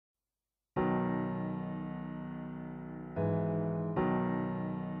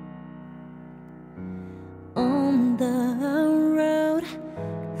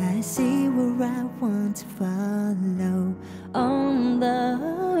I see where I want to follow. On the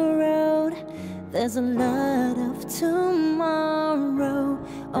road, there's a lot of tomorrow.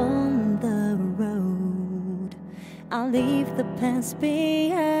 On the road, I'll leave the past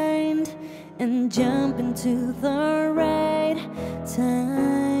behind and jump into the right time.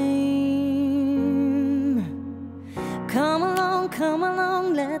 Come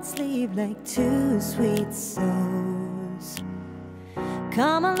along, let's live like two sweet souls.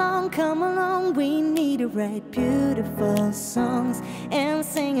 Come along, we need to write beautiful songs and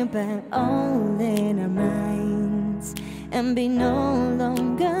sing about all in our minds and be no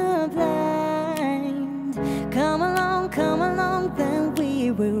longer blind. Come along, then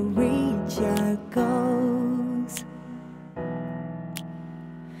we will reach our goals.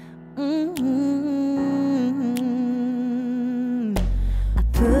 I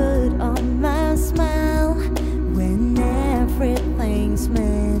put on my smile when everything's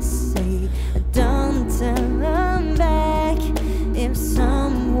messy. I don't turn back if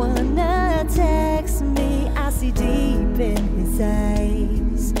someone attacks me. I see deep in his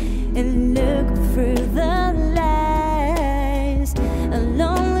eyes and look through the lies. A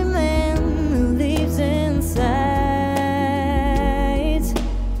lonely man who lives inside.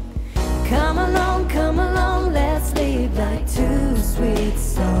 Come along, let's live like two sweet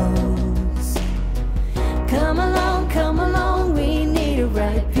souls. Come along, we need to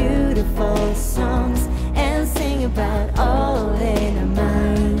write beautiful songs and sing about all in our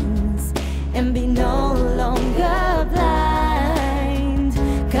minds and be no longer blind.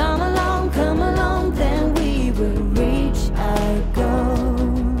 Come along, then we will reach our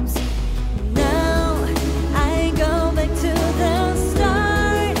goals. Now I go back to the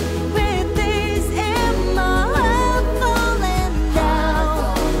start with this in my heart falling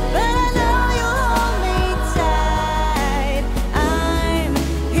down, but I know you hold me tight. I'm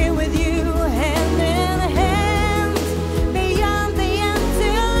here with you, hand in hand, beyond the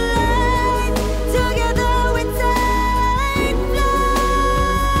empty light. Together we take flight.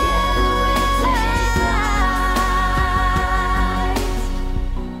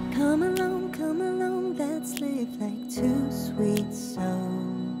 Come along, let's live like two sweet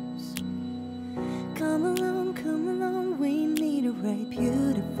souls. Come along, we need to write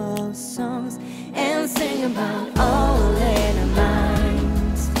beautiful songs and sing about all